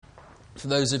For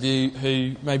those of you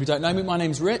who maybe don't know me, my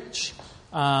name's Rich,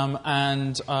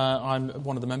 and I'm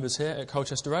one of the members here at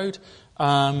Colchester Road,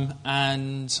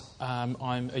 and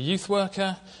I'm a youth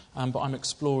worker, but I'm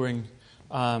exploring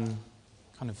kind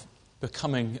of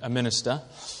becoming a minister.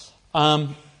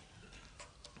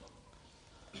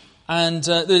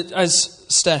 As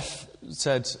Steph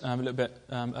said a little bit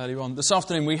earlier on, this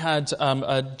afternoon we had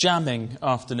a jamming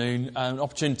afternoon, an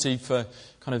opportunity for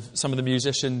kind of some of the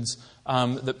musicians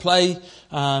that play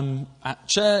at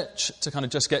church to kind of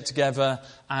just get together,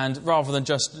 and rather than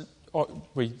just,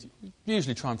 we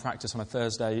usually try and practice on a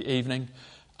Thursday evening,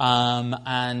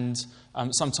 and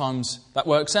sometimes that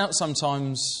works out,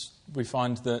 sometimes we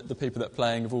find that the people that are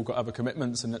playing have all got other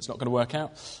commitments and it's not going to work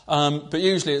out. But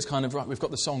usually it's kind of, right, we've got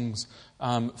the songs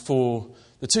for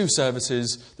the two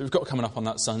services that we've got coming up on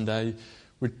that Sunday.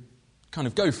 We'd kind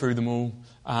of go through them all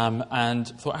and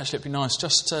thought actually it'd be nice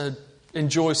just to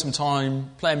enjoy some time,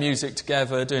 playing music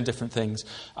together, doing different things.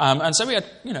 And so we had,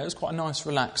 it was quite a nice,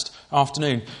 relaxed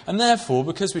afternoon. And therefore,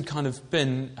 because we'd kind of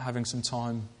been having some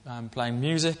time playing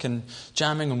music and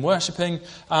jamming and worshipping,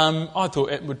 I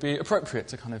thought it would be appropriate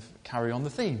to kind of carry on the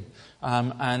theme.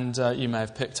 And you may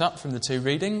have picked up from the two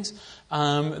readings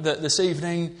that this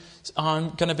evening I'm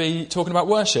going to be talking about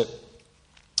worship.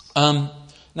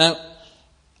 Now,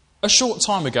 a short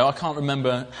time ago, I can't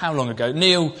remember how long ago,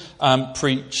 Neil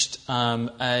preached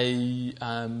a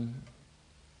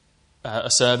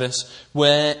service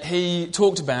where he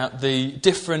talked about the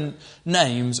different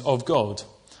names of God.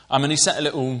 And he set a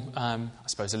little, a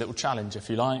little challenge,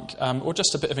 if you like, or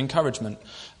just a bit of encouragement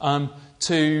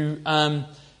to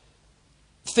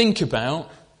think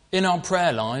about, in our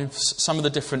prayer lives, some of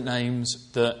the different names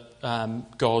that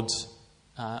God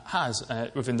has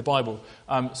within the Bible.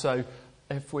 So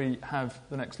if we have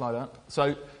the next slide up.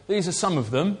 So these are some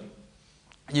of them.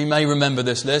 You may remember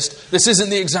this list. This isn't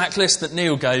the exact list that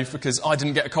Neil gave because I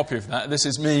didn't get a copy of that. This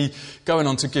is me going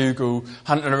onto Google,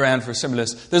 hunting around for a similar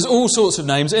list. There's all sorts of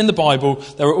names in the Bible.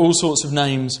 There are all sorts of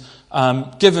names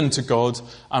given to God,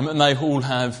 and they all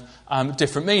have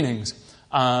different meanings.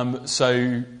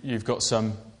 So you've got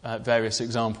some various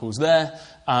examples there,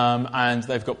 and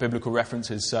they've got biblical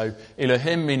references. So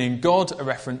Elohim meaning God, a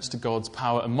reference to God's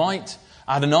power and might.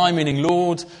 Adonai meaning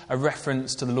Lord, a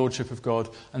reference to the Lordship of God,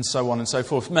 and so on and so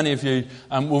forth. Many of you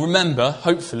will remember,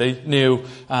 hopefully, Neil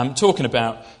talking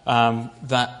about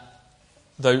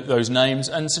those names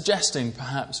and suggesting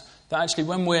perhaps that actually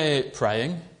when we're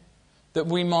praying, that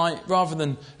we might, rather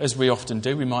than, as we often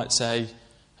do, we might say,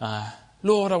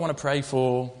 Lord, I want to pray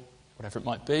for whatever it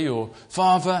might be, or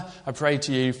Father, I pray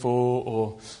to you for,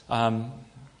 or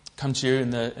come to you in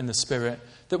the Spirit,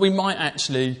 that we might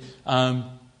actually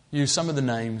use some of the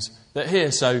names that are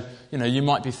here. So, you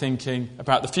might be thinking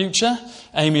about the future.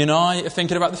 Amy and I are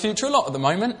thinking about the future a lot at the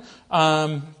moment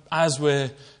as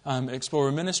we're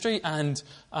exploring ministry, and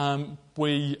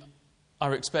we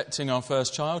are expecting our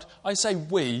first child. I say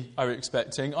we are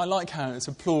expecting. I like how it's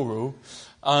a plural.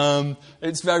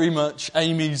 It's very much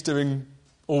Amy's doing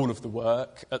all of the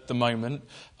work at the moment.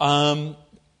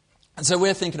 And so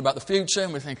we're thinking about the future,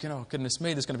 and we're thinking, oh, goodness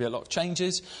me, there's going to be a lot of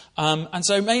changes. And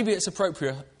so maybe it's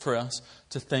appropriate for us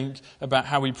to think about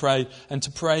how we pray, and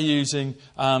to pray using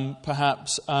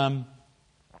perhaps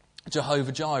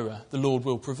Jehovah Jireh, the Lord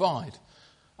will provide.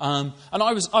 And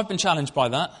I've been challenged by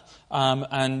that,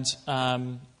 and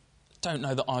don't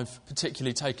know that I've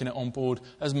particularly taken it on board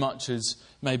as much as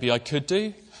maybe I could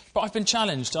do. But I've been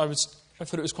challenged. I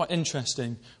thought it was quite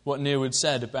interesting what Neil had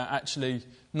said about actually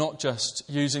not just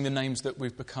using the names that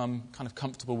we've become kind of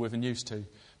comfortable with and used to,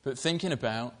 but thinking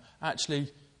about actually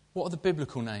what are the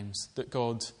biblical names that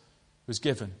God was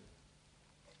given,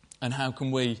 and how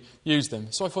can we use them.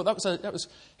 So I thought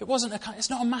it's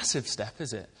not a massive step,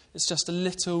 is it? It's just a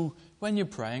little, when you're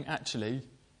praying, actually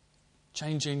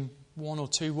changing one or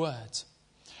two words.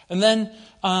 And then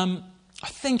I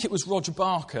think it was Roger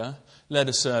Barker led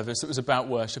a service that was about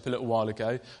worship a little while ago.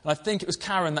 And I think it was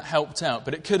Karen that helped out,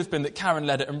 but it could have been that Karen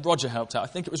led it and Roger helped out. I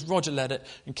think it was Roger led it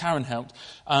and Karen helped.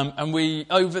 And we,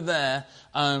 over there,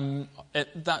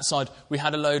 at that side, we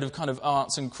had a load of kind of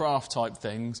arts and craft type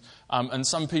things. And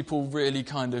some people really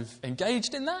kind of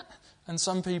engaged in that. And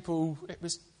some people, it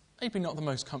was maybe not the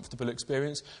most comfortable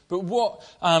experience. But what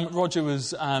Roger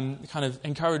was kind of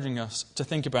encouraging us to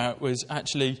think about was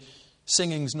actually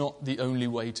singing's not the only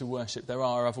way to worship. There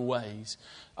are other ways.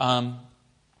 And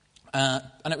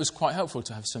it was quite helpful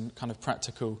to have some kind of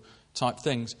practical type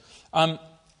things. And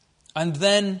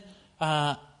then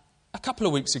a couple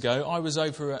of weeks ago, I was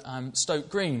over at Stoke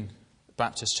Green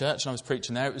Baptist Church, and I was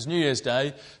preaching there. It was New Year's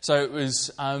Day, so it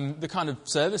was the kind of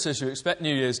service as you expect,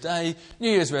 New Year's Day, New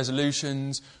Year's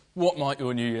resolutions, what might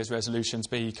your New Year's resolutions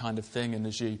be kind of thing, and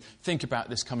as you think about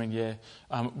this coming year,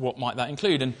 what might that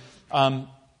include? And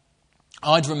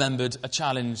I'd remembered a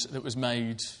challenge that was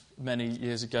made many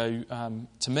years ago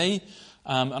to me,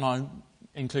 and I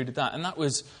included that. And that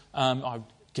was, I'll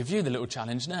give you the little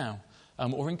challenge now,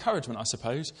 or encouragement, I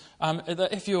suppose, that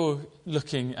if you're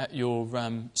looking at your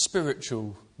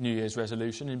spiritual New Year's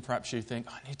resolution, and perhaps you think,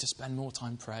 I need to spend more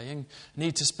time praying, I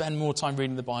need to spend more time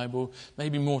reading the Bible,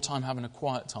 maybe more time having a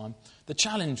quiet time. The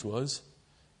challenge was,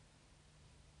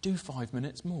 do 5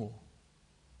 minutes more.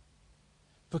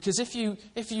 Because if you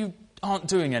aren't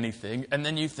doing anything, and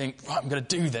then you think, right, I'm going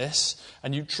to do this,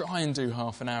 and you try and do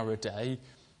half an hour a day,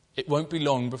 it won't be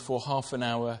long before half an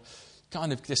hour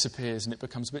kind of disappears and it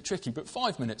becomes a bit tricky. But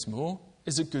 5 minutes more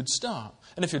is a good start.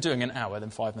 And if you're doing an hour, then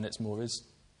 5 minutes more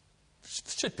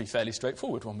should be fairly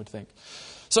straightforward, one would think.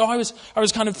 So I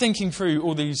was kind of thinking through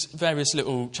all these various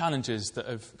little challenges that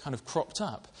have kind of cropped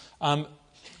up.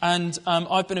 And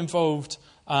I've been involved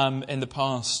in the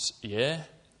past year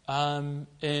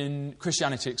in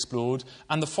Christianity Explored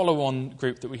and the follow-on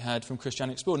group that we had from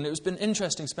Christianity Explored. And it's been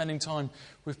interesting spending time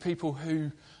with people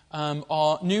who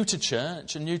are new to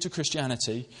church and new to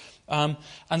Christianity. And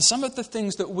some of the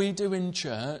things that we do in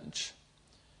church,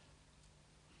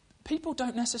 people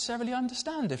don't necessarily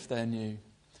understand if they're new.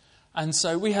 And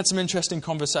so we had some interesting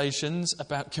conversations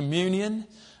about communion.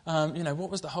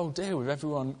 What was the whole deal with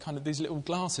everyone, kind of these little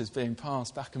glasses being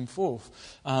passed back and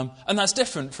forth? And that's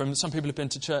different from some people who've been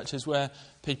to churches where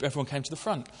everyone came to the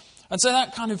front. And so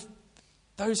that kind of,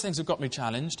 those things have got me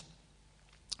challenged.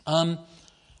 And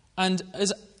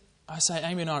as I say,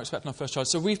 Amy and I are expecting our first child.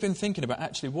 So we've been thinking about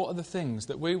actually what are the things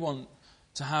that we want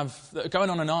to have that are going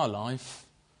on in our life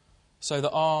so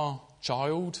that our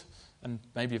child, and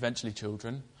maybe eventually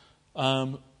children,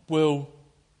 will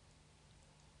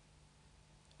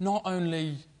not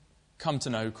only come to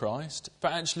know Christ,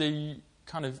 but actually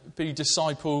kind of be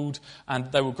discipled,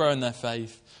 and they will grow in their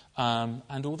faith,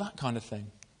 and all that kind of thing.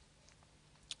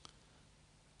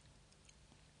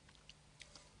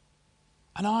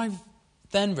 And I've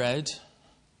then read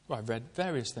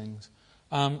various things,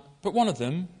 but one of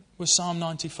them was Psalm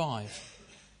 95.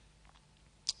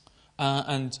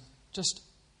 And just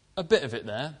a bit of it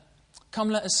there. Come,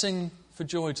 let us sing for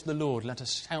joy to the Lord. Let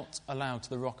us shout aloud to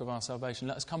the rock of our salvation.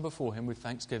 Let us come before him with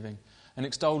thanksgiving and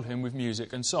extol him with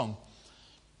music and song.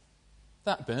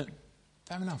 That bit,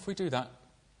 fair enough, we do that.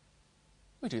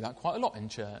 We do that quite a lot in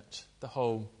church. The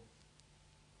whole,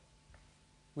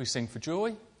 we sing for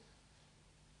joy.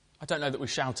 I don't know that we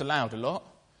shout aloud a lot,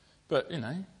 but,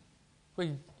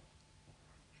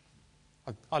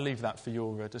 I'll leave that for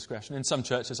your discretion. In some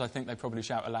churches, I think they probably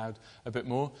shout aloud a bit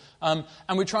more. And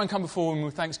we try and come before him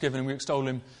with thanksgiving, and we extol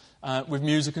him with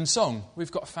music and song.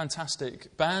 We've got a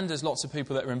fantastic band. There's lots of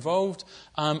people that are involved,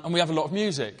 and we have a lot of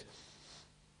music.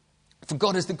 For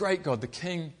God is the great God,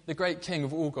 the great King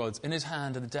of all gods. In his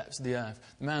hand are the depths of the earth.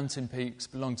 The mountain peaks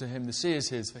belong to him. The sea is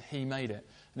his, for he made it,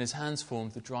 and his hands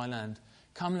formed the dry land.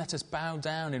 Come, let us bow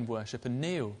down in worship and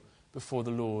kneel before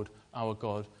the Lord our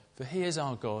God, for he is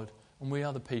our God, and we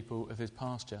are the people of his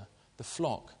pasture, the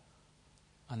flock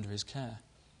under his care.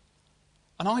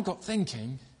 And I got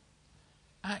thinking,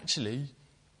 actually,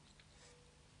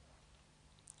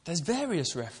 there's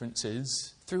various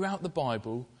references throughout the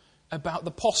Bible about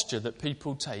the posture that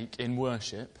people take in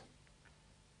worship.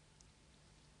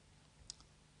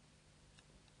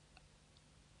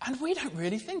 And we don't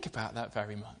really think about that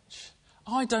very much.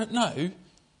 I don't know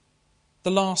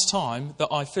the last time that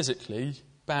I physically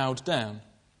bowed down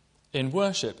in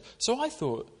worship. So I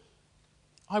thought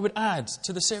I would add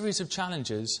to the series of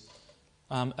challenges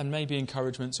and maybe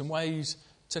encouragements and ways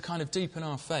to kind of deepen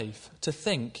our faith, to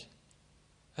think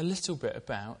a little bit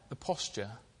about the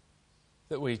posture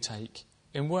that we take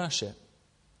in worship.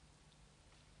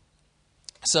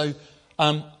 So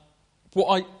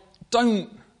what I don't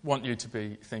want you to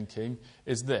be thinking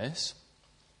is this.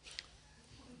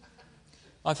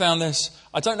 I found this,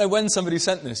 I don't know when somebody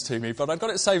sent this to me, but I got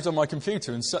it saved on my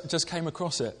computer and just came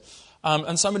across it.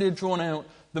 And somebody had drawn out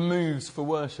the moves for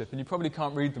worship, and you probably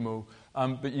can't read them all,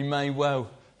 but you may well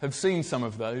have seen some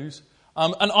of those.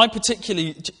 And I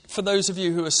particularly, for those of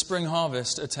you who are Spring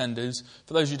Harvest attenders,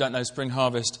 for those who don't know, Spring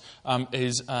Harvest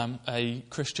is a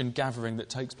Christian gathering that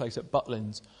takes place at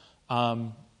Butlins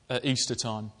at Easter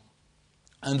time.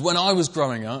 And when I was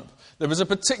growing up, there was a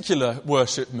particular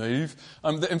worship move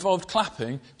that involved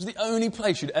clapping. It was the only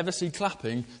place you'd ever see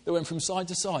clapping that went from side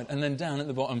to side and then down at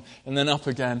the bottom and then up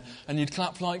again. And you'd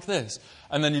clap like this.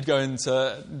 And then you'd go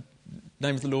into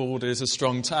Name of the Lord is a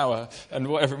Strong Tower and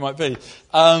whatever it might be.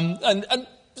 And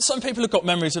some people have got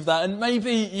memories of that. And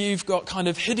maybe you've got kind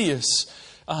of hideous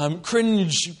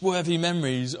cringe-worthy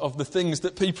memories of the things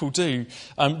that people do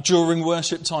during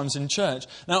worship times in church.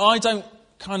 Now, I don't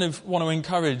kind of want to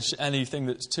encourage anything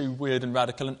that's too weird and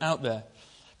radical and out there.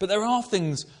 But there are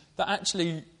things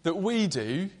that we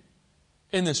do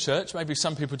in this church, maybe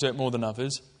some people do it more than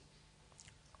others,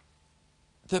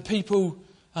 that people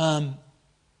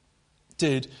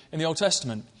did in the Old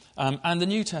Testament and the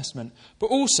New Testament. But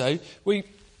also,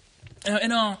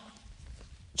 in our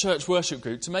church worship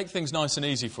group, to make things nice and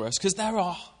easy for us, because there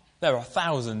are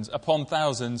thousands upon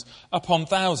thousands upon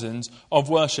thousands of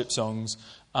worship songs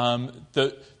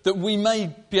that we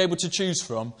may be able to choose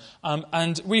from.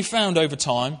 And we found over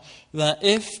time that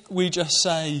if we just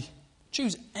say,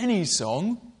 choose any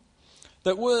song,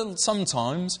 that we'll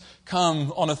sometimes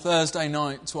come on a Thursday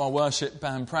night to our worship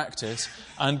band practice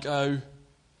and go,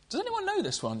 does anyone know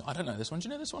this one? I don't know this one. Do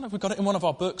you know this one? Have we got it in one of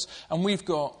our books? And we've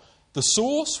got The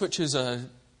Source, which is a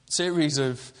series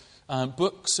of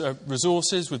books,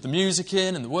 resources with the music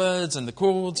in and the words and the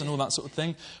chords and all that sort of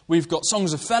thing. We've got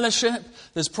Songs of Fellowship.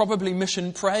 There's probably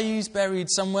Mission Praise buried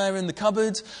somewhere in the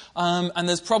cupboard. And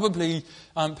there's probably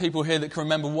people here that can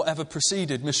remember whatever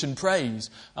preceded Mission Praise.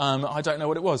 I don't know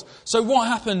what it was. So what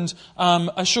happened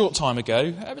a short time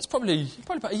ago, it's probably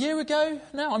about a year ago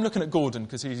now. I'm looking at Gordon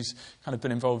because he's kind of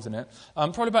been involved in it.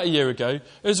 Probably about a year ago,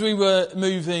 as we were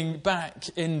moving back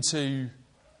into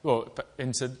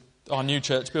our new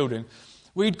church building,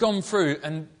 we'd gone through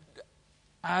and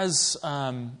as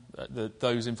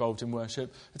those involved in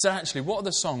worship, had said, actually, what are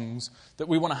the songs that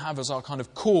we want to have as our kind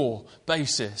of core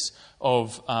basis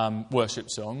of worship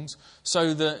songs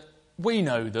so that we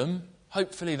know them.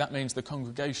 Hopefully that means the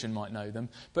congregation might know them.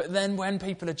 But then when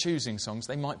people are choosing songs,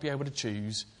 they might be able to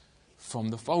choose from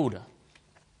the folder.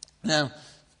 Now,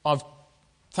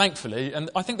 thankfully, and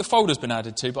I think the folder's been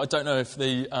added to, but I don't know if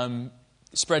the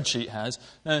spreadsheet has.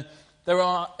 Now, there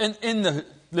are, in the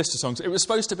list of songs, it was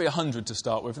supposed to be 100 to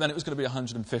start with, then it was going to be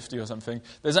 150 or something.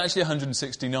 There's actually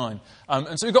 169.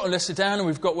 And so we've got to list it down, and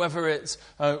we've got whether it's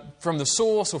from The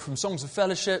Source or from Songs of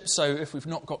Fellowship, so if we've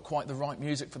not got quite the right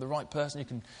music for the right person, you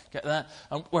can get that.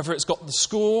 Whether it's got the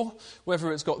score,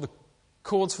 whether it's got the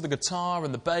chords for the guitar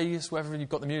and the bass, whether you've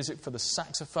got the music for the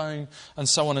saxophone, and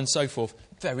so on and so forth.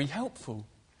 Very helpful.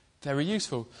 Very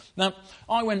useful. Now,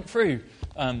 I went through,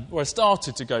 or I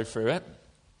started to go through it,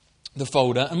 the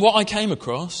folder, and what I came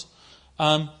across,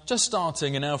 just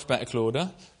starting in alphabetical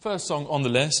order, first song on the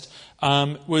list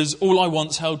was All I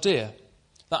Once Held Dear.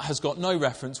 That has got no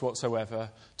reference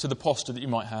whatsoever to the posture that you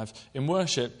might have in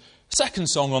worship. Second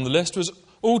song on the list was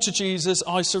All to Jesus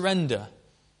I Surrender.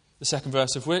 The second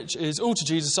verse of which is All to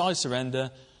Jesus I surrender,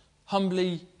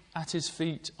 humbly at his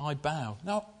feet I bow.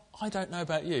 Now, I don't know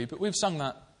about you, but we've sung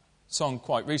that song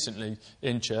quite recently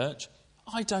in church.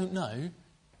 I don't know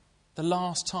the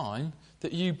last time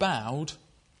that you bowed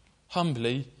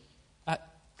humbly at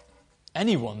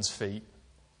anyone's feet,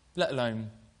 let alone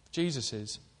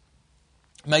Jesus's.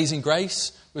 Amazing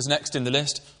Grace was next in the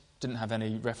list. Didn't have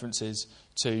any references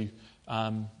to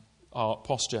our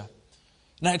posture.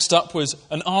 Next up was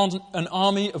an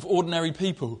army of ordinary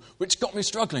people, which got me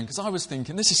struggling because I was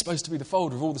thinking this is supposed to be the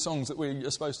folder of all the songs that we are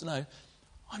supposed to know.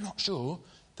 I'm not sure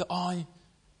that I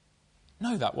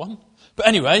know that one. But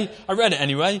anyway, I read it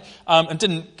anyway and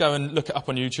didn't go and look it up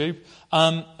on YouTube.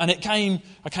 And I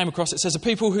came across, it says, a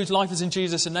people whose life is in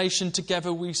Jesus, a nation,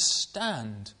 together we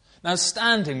stand. Now,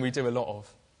 standing we do a lot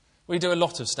of. We do a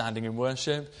lot of standing in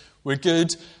worship. We're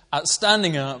good at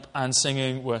standing up and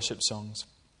singing worship songs.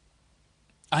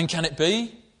 And can it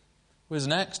be? Was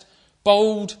next.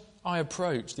 Bold I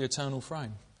approach the eternal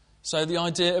throne. So the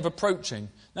idea of approaching.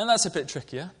 Now that's a bit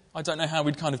trickier. I don't know how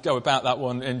we'd kind of go about that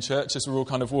one in church as we're all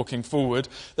kind of walking forward.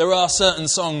 There are certain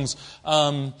songs,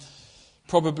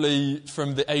 probably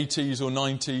from the 80s or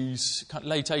 90s,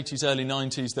 late 80s, early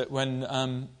 90s, that when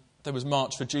there was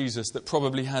March for Jesus, that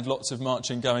probably had lots of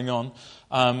marching going on.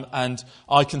 And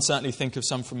I can certainly think of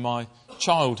some from my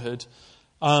childhood.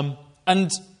 And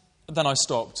then I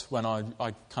stopped when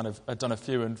I kind of had done a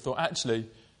few and thought, actually,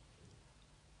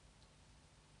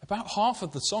 about half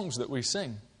of the songs that we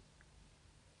sing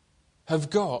have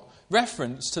got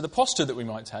reference to the posture that we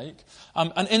might take.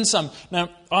 And in some... Now,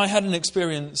 I had an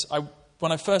experience...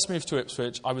 When I first moved to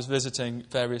Ipswich, I was visiting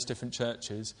various different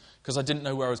churches because I didn't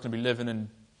know where I was going to be living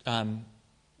and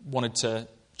wanted to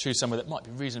choose somewhere that might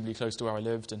be reasonably close to where I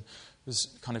lived and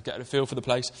was kind of getting a feel for the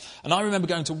place. And I remember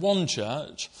going to one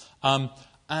church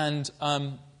and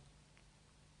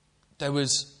there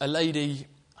was a lady...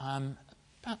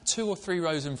 about 2 or 3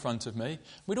 rows in front of me.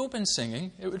 We'd all been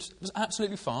singing. It was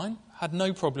absolutely fine. Had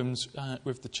no problems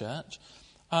with the church.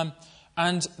 And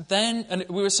And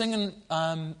we were singing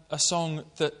a song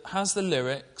that has the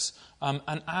lyrics,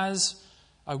 and as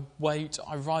I wait,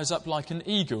 I rise up like an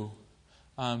eagle.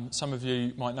 Some of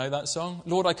you might know that song.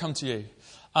 Lord, I come to you.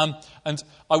 And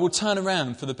I will turn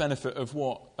around for the benefit of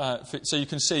so you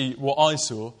can see what I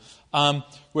saw,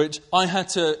 which I had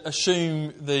to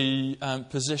assume the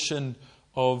position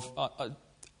of,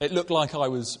 it looked like I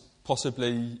was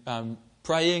possibly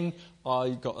praying. I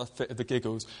got a fit of the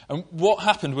giggles. And what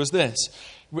happened was this.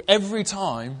 Every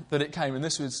time that it came, and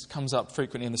comes up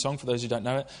frequently in the song, for those who don't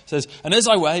know it, says, and as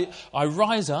I wait, I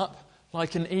rise up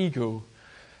like an eagle,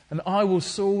 and I will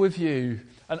soar with you.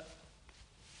 And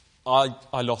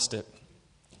I lost it.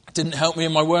 It didn't help me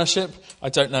in my worship. I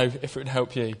don't know if it would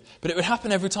help you. But it would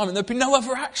happen every time, and there'd be no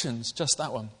other actions, just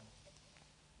that one.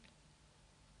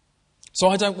 So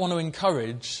I don't want to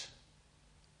encourage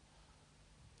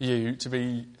you to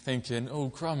be thinking, oh,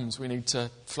 crumbs, we need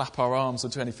to flap our arms or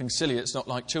do anything silly. It's not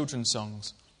like children's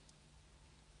songs.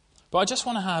 But I just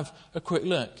want to have a quick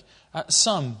look at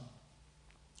some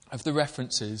of the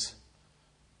references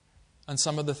and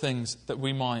some of the things that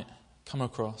we might come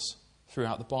across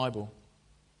throughout the Bible.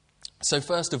 So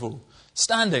first of all,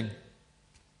 standing.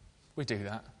 We do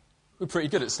that. We're pretty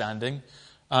good at standing.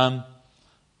 But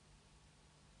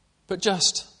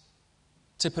just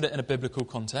to put it in a biblical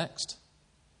context,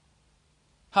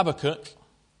 Habakkuk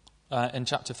in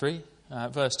chapter 3,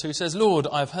 verse 2 says, Lord,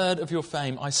 I have heard of your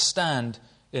fame. I stand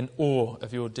in awe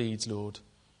of your deeds, Lord.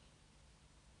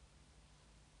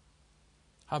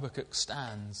 Habakkuk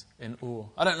stands in awe.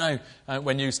 I don't know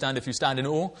when you stand, if you stand in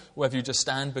awe, or whether you just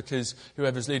stand because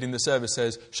whoever's leading the service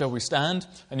says, shall we stand?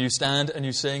 And you stand and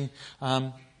you sing.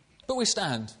 But we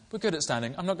stand. We're good at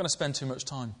standing. I'm not going to spend too much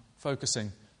time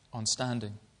focusing on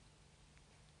standing.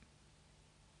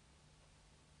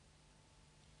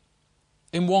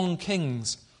 In 1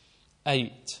 Kings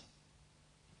 8,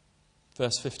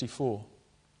 verse 54,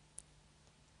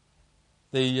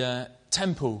 the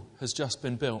temple has just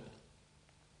been built.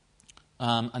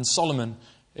 And Solomon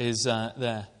is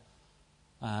there.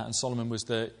 And Solomon was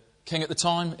the king at the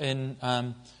time in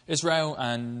Israel,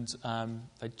 and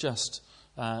they just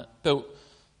built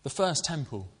the first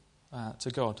temple to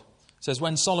God. It says,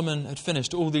 when Solomon had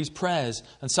finished all these prayers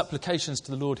and supplications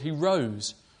to the Lord, he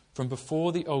rose from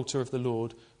before the altar of the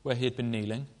Lord where he had been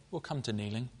kneeling. We'll come to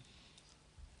kneeling.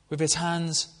 With his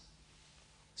hands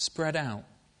spread out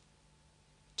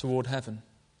toward heaven.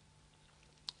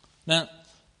 Now,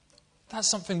 that's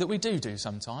something that we do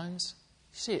sometimes.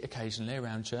 You see it occasionally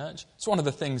around church. It's one of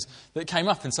the things that came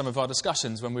up in some of our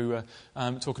discussions when we were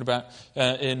talking about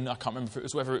I can't remember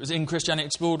whether it was in Christianity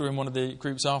Explored or in one of the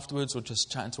groups afterwards, or just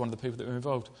chatting to one of the people that were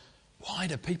involved. Why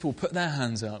do people put their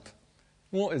hands up?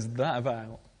 What is that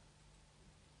about?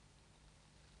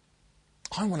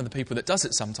 I'm one of the people that does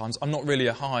it sometimes. I'm not really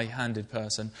a high-handed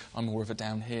person. I'm more of a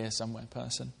down here somewhere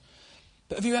person.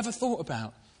 But have you ever thought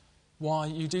about why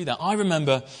you do that? I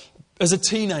remember as a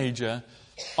teenager,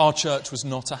 our church was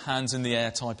not a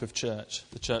hands-in-the-air type of church,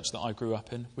 the church that I grew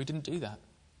up in. We didn't do that.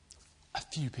 A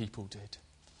few people did.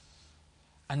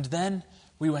 And then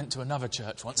we went to another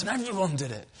church once and everyone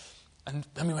did it. And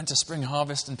then we went to Spring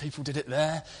Harvest and people did it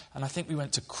there. And I think we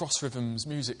went to Cross Rhythms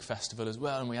Music Festival as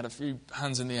well, and we had a few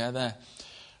hands in the air there.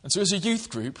 And so as a youth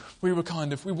group, we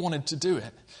wanted to do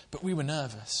it, but we were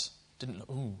nervous. Didn't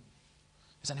look, ooh,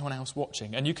 is anyone else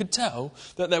watching? And you could tell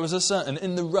that there was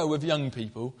in the row of young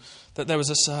people, that there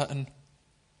was I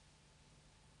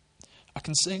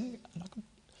can sing, and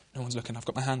no one's looking, I've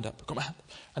got my hand up,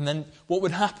 And then what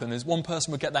would happen is one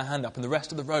person would get their hand up and the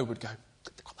rest of the row would go,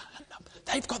 they've got their hand up,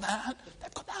 they've got their hand,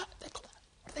 they've got that.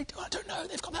 What do they do? I don't know,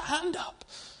 they've got their hand up.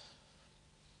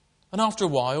 And after a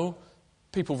while,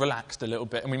 people relaxed a little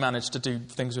bit and we managed to do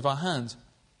things with our hands.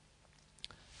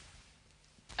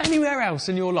 Anywhere else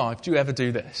in your life, do you ever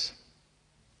do this?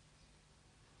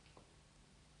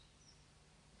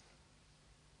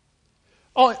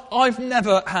 I've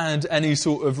never had any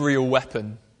sort of real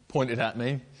weapon pointed at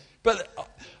me, but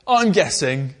I'm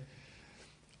guessing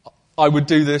I would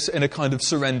do this in a kind of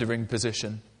surrendering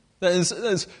position. That's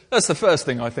the first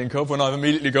thing I think of when I've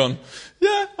immediately gone,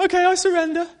 yeah, okay, I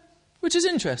surrender, which is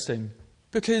interesting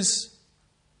because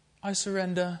I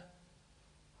surrender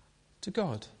to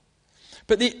God.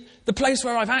 But the place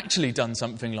where I've actually done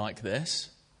something like this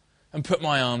and put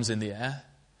my arms in the air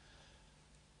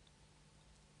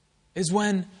is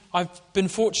when I've been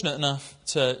fortunate enough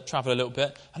to travel a little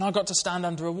bit and I got to stand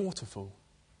under a waterfall.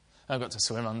 I got to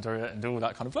swim under it and do all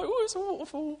that kind of, oh, it's a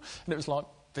waterfall. And it was like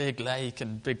big lake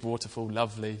and big waterfall,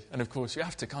 lovely. And of course you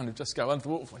have to kind of just go under the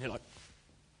waterfall and you're like,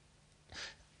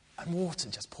 and water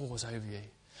just pours over you.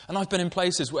 And I've been in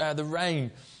places where the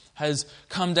rain has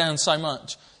come down so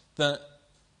much that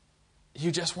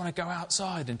you just want to go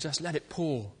outside and just let it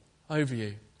pour over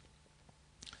you.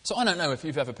 So I don't know if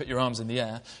you've ever put your arms in the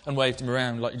air and waved them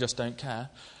around like you just don't care,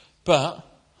 but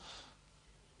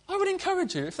I would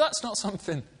encourage you, if that's not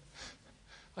something,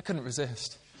 I couldn't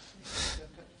resist.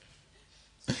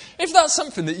 If that's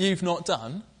something that you've not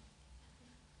done,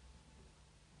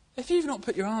 if you've not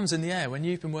put your arms in the air when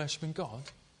you've been worshipping God,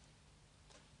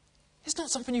 it's not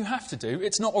something you have to do.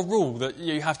 It's not a rule that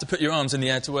you have to put your arms in the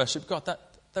air to worship God.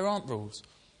 There aren't rules.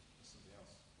 Something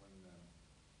else. When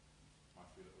my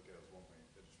three little girls want me,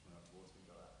 they just run out the water and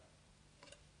go out.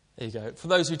 There you go. For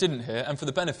those who didn't hear, and for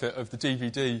the benefit of the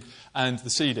DVD and the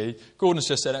CD, Gordon's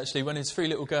just said, actually, when his three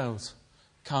little girls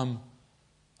come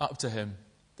up to him,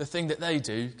 the thing that they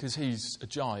do, because he's a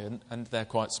giant and they're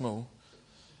quite small,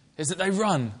 is that they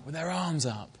run with their arms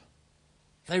up.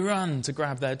 They run to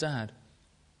grab their dad.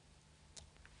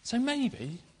 So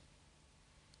maybe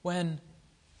when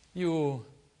you're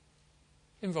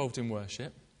involved in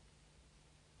worship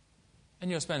and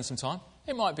you'll spend some time,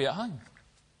 it might be at home.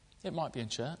 It might be in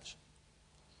church.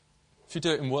 If you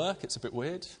do it in work, it's a bit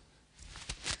weird.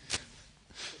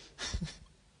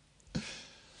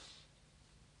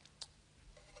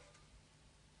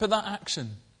 But that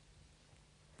action,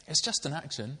 it's just an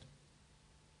action.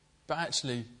 But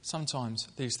actually, sometimes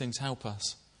these things help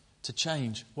us to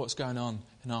change what's going on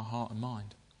in our heart and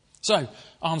mind. So,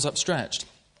 arms upstretched.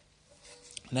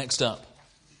 Next up.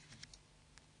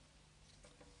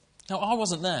 Now, I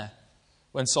wasn't there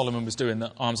when Solomon was doing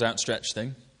the arms outstretched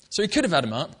thing. So he could have had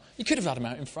them up. He could have had them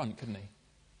out in front, couldn't he?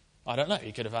 I don't know.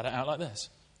 He could have had it out like this.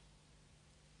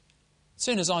 As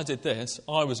soon as I did this,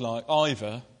 I was like,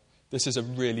 either this is a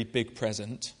really big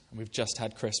present, and we've just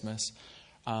had Christmas,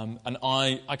 and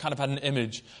I kind of had an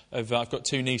image of, I've got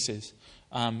two nieces,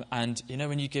 and you know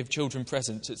when you give children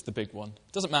presents, it's the big one.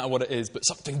 It doesn't matter what it is, but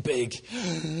something big.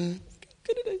 Look how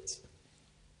good it is.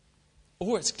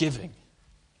 Or it's giving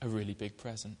a really big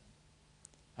present.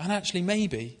 And actually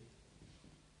maybe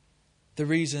the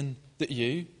reason that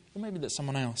you, or maybe that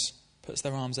someone else, puts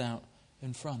their arms out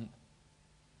in front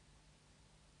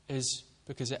is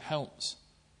because it helps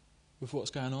with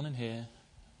what's going on in here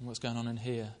and what's going on in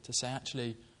here, to say,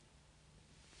 actually,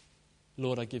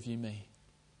 Lord, I give you me.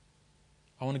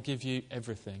 I want to give you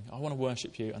everything. I want to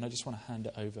worship you, and I just want to hand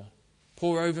it over.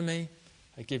 Pour over me.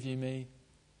 I give you me.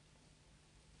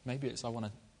 Maybe it's I want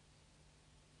to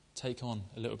take on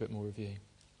a little bit more of you.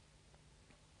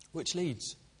 Which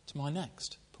leads to my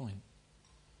next point.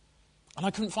 And I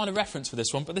couldn't find a reference for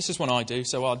this one, but this is one I do,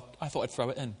 so I thought I'd throw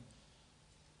it in.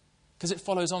 Because it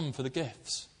follows on for the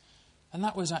gifts. And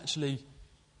that was actually,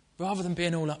 rather than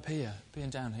being all up here, being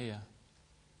down here.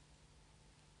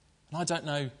 And I don't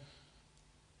know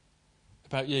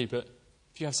about you, but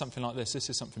if you have something like this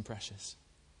is something precious.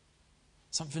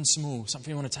 Something small,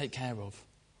 something you want to take care of.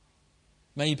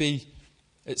 Maybe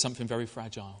it's something very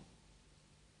fragile.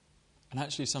 And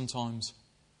actually sometimes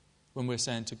when we're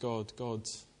saying to God, God,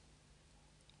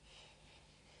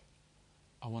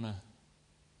 I want to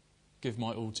give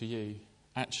my all to you,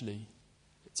 actually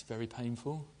it's very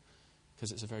painful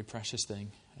because it's a very precious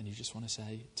thing and you just want to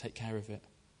say, take care of it.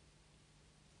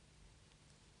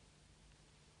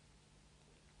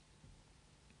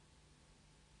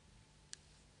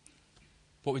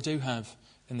 What we do have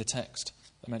in the text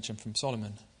I mentioned from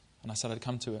Solomon, and I said I'd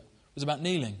come to it, was about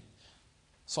kneeling.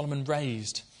 Solomon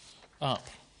raised up.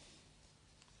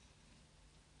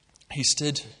 He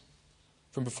stood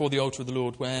from before the altar of the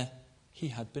Lord where he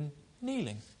had been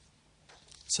kneeling.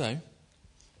 So,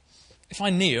 if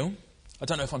I kneel, I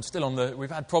don't know if I'm still on the...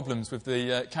 We've had problems with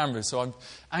the cameras, so I'm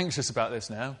anxious about this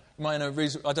now. I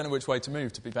don't know which way to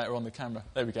move to be better on the camera.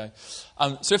 There we go.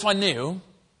 So if I kneel...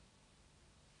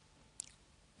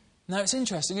 Now, it's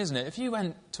interesting, isn't it? If you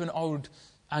went to an old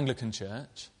Anglican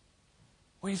church,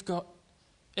 we've got...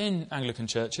 In Anglican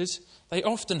churches, they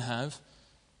often have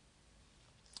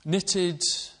knitted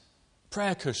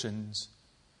prayer cushions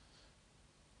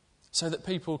so that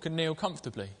people can kneel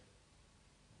comfortably.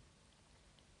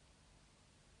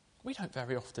 We don't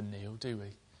very often kneel, do we?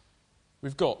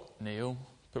 We've got kneel,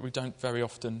 but we don't very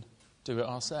often do it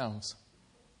ourselves.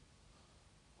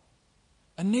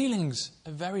 And kneeling's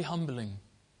a very humbling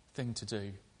thing to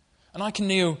do. And I can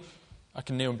kneel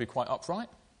and be quite upright.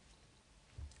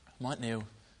 I might kneel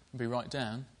and be right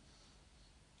down.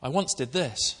 I once did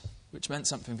this, which meant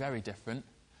something very different.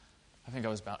 I think I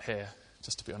was about here,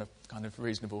 just to be on a kind of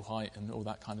reasonable height and all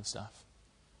that kind of stuff.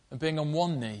 And being on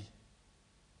one knee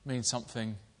means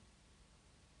something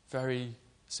very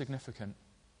significant.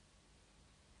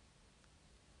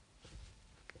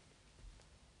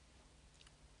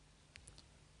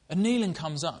 And kneeling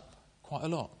comes up quite a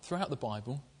lot throughout the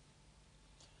Bible.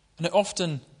 And it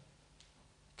often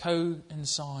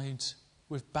coincides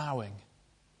with bowing.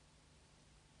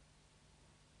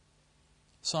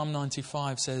 Psalm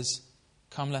 95 says,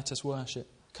 "Come, let us worship.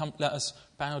 Come, let us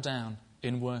bow down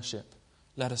in worship.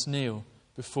 Let us kneel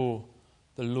before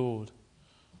the Lord,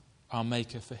 our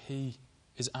Maker, for He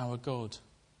is our God."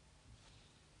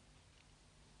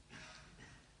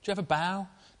 Do you ever bow?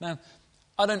 Now,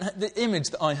 the image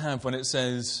that I have when it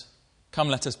says, "Come,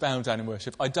 let us bow down in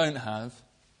worship," I don't have.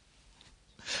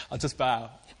 I just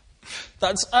bow.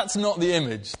 That's not the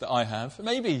image that I have.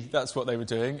 Maybe that's what they were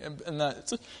doing, and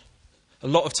that's a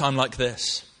lot of time like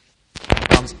this.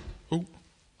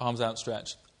 Arms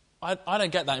outstretched. I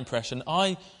don't get that impression.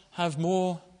 I have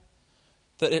more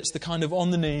that it's the kind of on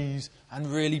the knees and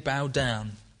really bowed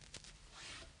down.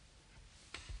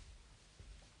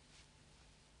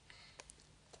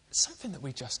 It's something that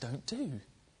we just don't do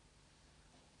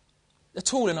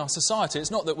at all in our society. It's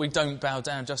not that we don't bow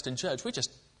down just in church.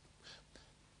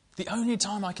 The only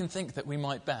time I can think that we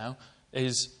might bow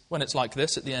is when it's like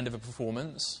this at the end of a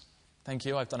performance. Thank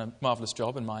you, I've done a marvellous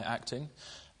job in my acting.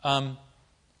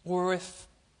 Or if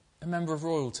a member of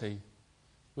royalty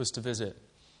was to visit.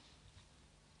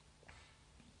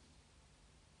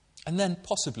 And then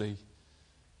possibly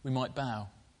we might bow,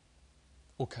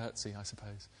 or curtsy, I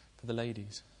suppose, for the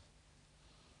ladies.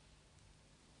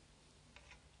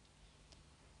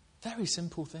 Very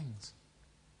simple things.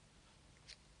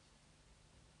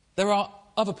 There are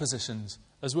other positions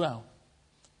as well.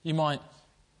 You might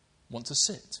want to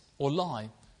sit or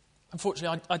lie.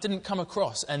 Unfortunately, I didn't come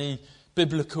across any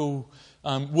biblical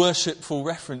worshipful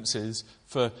references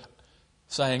for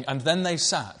saying, "and then they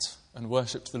sat and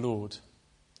worshipped the Lord."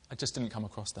 I just didn't come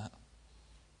across that.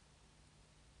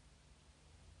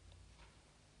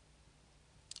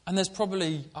 And there's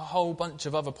probably a whole bunch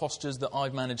of other postures that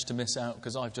I've managed to miss out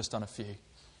because I've just done a few.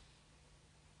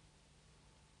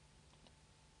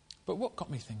 But what got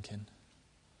me thinking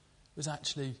was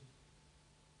actually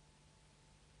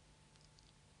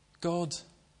God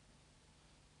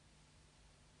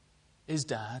is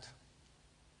Dad.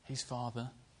 He's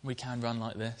Father. We can run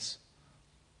like this.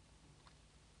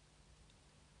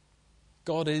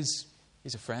 God he's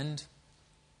a friend.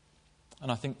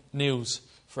 And I think Neil's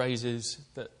phrase is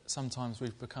that sometimes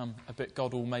we've become a bit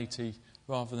God Almighty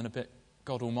rather than a bit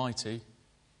God Almighty.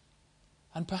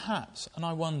 And perhaps, and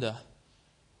I wonder,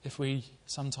 if we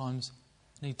sometimes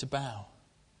need to bow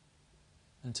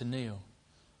and to kneel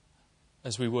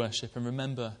as we worship and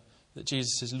remember that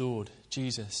Jesus is Lord,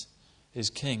 Jesus is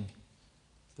King,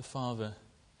 the Father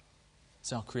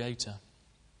is our Creator.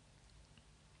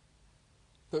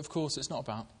 But of course, it's not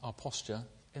about our posture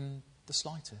in the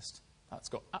slightest. That's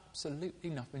got absolutely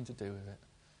nothing to do with it.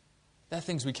 There are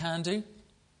things we can do,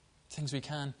 things we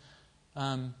can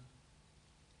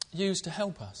use to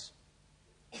help us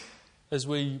as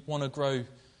we want to grow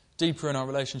deeper in our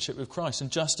relationship with Christ.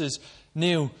 And just as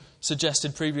Neil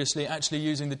suggested previously, actually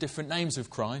using the different names of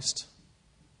Christ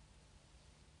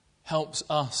helps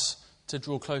us to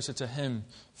draw closer to Him,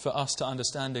 for us to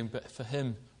understand Him, but for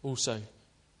Him also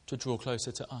to draw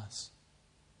closer to us.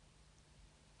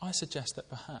 I suggest that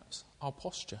perhaps our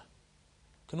posture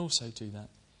can also do that.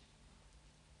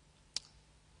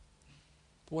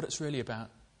 But what it's really about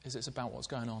is it's about what's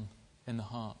going on in the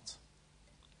heart.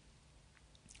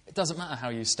 It doesn't matter how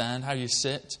you stand, how you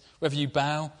sit, whether you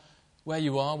bow, where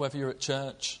you are, whether you're at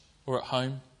church or at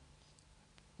home.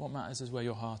 What matters is where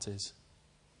your heart is.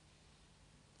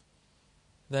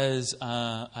 There's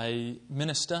a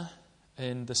minister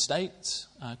in the States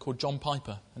called John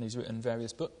Piper, and he's written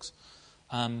various books.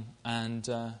 I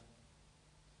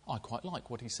quite like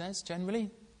what he says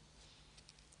generally.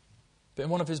 But in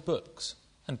one of his books,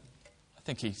 and I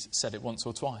think he said it once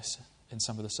or twice in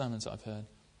some of the sermons that I've heard,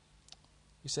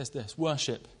 he says this: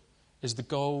 worship is the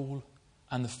goal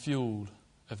and the fuel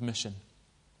of mission.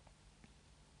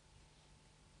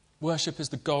 Worship is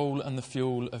the goal and the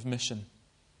fuel of mission.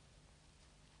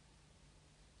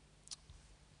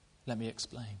 Let me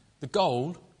explain. The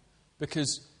goal,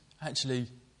 because actually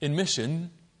in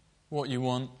mission, what you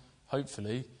want,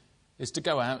 hopefully, is to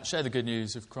go out, share the good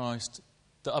news of Christ,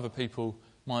 that other people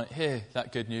might hear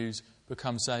that good news,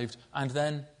 become saved, and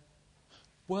then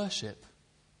worship.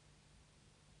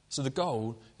 So the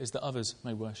goal is that others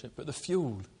may worship, but the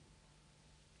fuel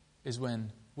is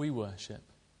when we worship.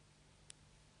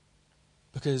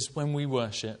 Because when we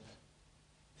worship,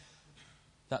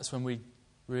 that's when we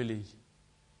really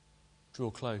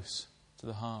draw close to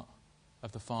the heart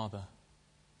of the Father,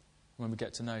 when we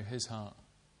get to know His heart.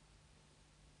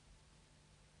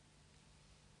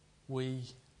 We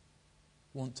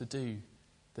want to do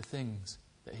the things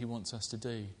that he wants us to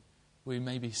do. We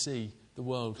maybe see the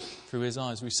world through his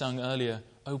eyes. We sung earlier,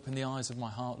 "Open the eyes of my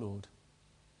heart, Lord."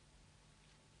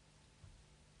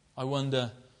 I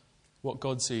wonder what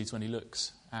God sees when he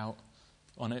looks out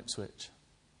on Ipswich.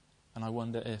 And I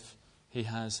wonder if he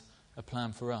has a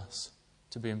plan for us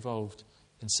to be involved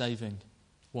in saving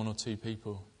one or two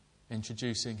people,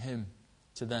 introducing him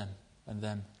to them and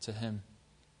them to him.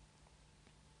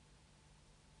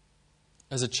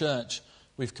 As a church,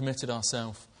 we've committed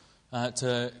ourselves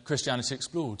to Christianity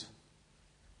Explored.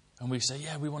 And we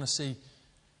say, we want to see,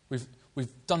 we've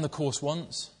done the course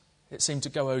once, it seemed to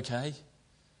go okay.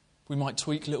 We might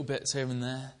tweak little bits here and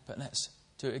there, but let's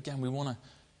do it again. We want to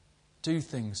do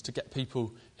things to get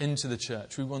people into the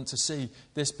church. We want to see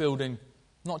this building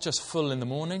not just full in the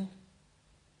morning,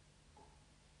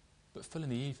 but full in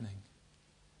the evening.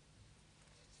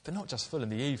 But not just full in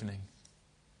the evening.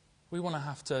 We want to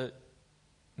have to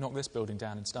knock this building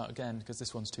down and start again because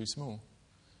this one's too small.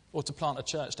 Or to plant a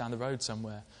church down the road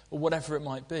somewhere, or whatever it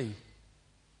might be.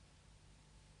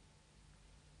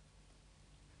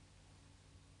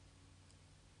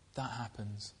 That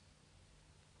happens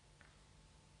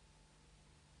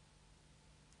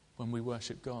when we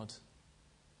worship God,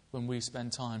 when we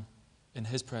spend time in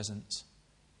his presence,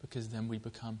 because then we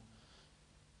become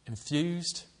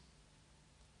infused,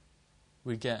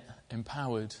 we get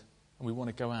empowered, and we want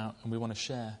to go out and we want to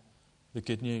share the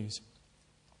good news.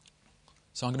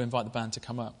 So I'm going to invite the band to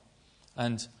come up,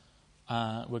 and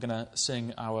we're going to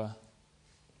sing our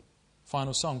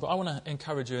final song. But I want to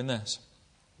encourage you in this.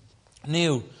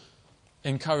 Neil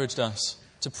encouraged us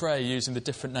to pray using the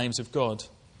different names of God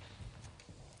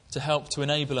to help to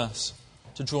enable us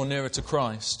to draw nearer to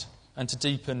Christ and to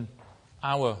deepen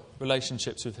our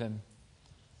relationships with him.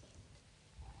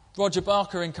 Roger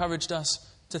Barker encouraged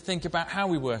us to think about how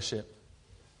we worship.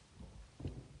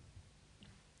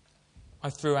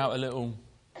 I threw out a little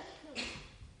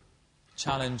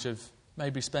challenge of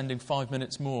maybe spending 5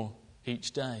 minutes more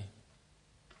each day.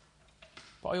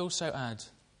 But I also add,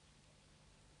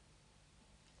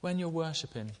 when you're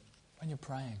worshipping, when you're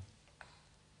praying,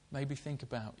 maybe think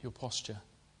about your posture.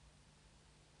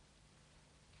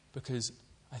 Because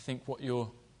I think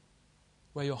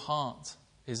where your heart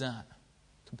is at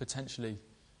can potentially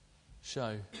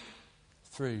show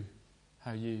through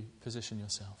how you position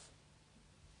yourself.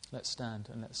 Let's stand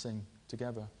and let's sing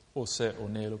together. Or sit or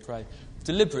kneel or pray.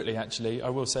 Deliberately, actually, I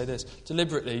will say this,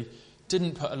 deliberately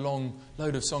didn't put a long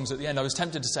load of songs at the end. I was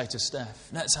tempted to say to Steph,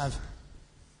 let's have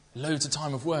loads of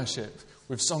time of worship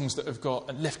with songs that have got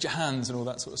and lift your hands and all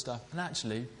that sort of stuff. And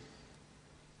actually,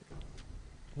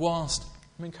 whilst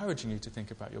I'm encouraging you to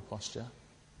think about your posture,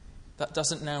 that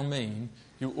doesn't now mean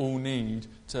you all need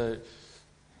to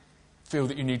feel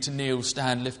that you need to kneel,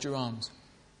 stand, lift your arms.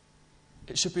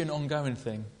 It should be an ongoing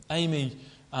thing. Amy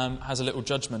has a little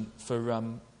judgment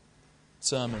for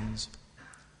sermons.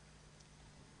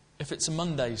 If it's a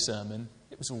Monday sermon,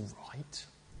 it was all right,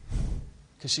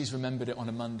 because she's remembered it on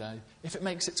a Monday. If it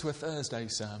makes it to a Thursday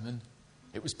sermon,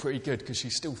 it was pretty good, because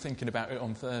she's still thinking about it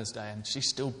on Thursday, and she's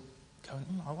still going,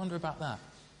 I wonder about that.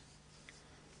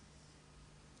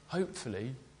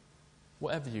 Hopefully,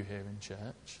 whatever you hear in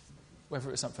church, whether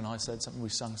it's something I said, something we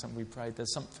sung, something we prayed,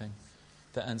 there's something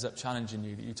that ends up challenging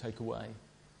you that you take away.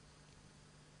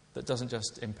 That doesn't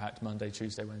just impact Monday,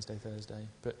 Tuesday, Wednesday, Thursday,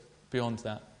 but beyond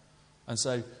that. And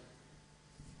so,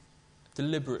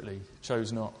 deliberately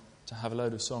chose not to have a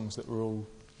load of songs that were all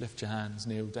lift your hands,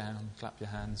 kneel down, clap your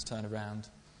hands, turn around,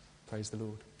 praise the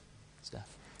Lord.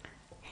 Steph.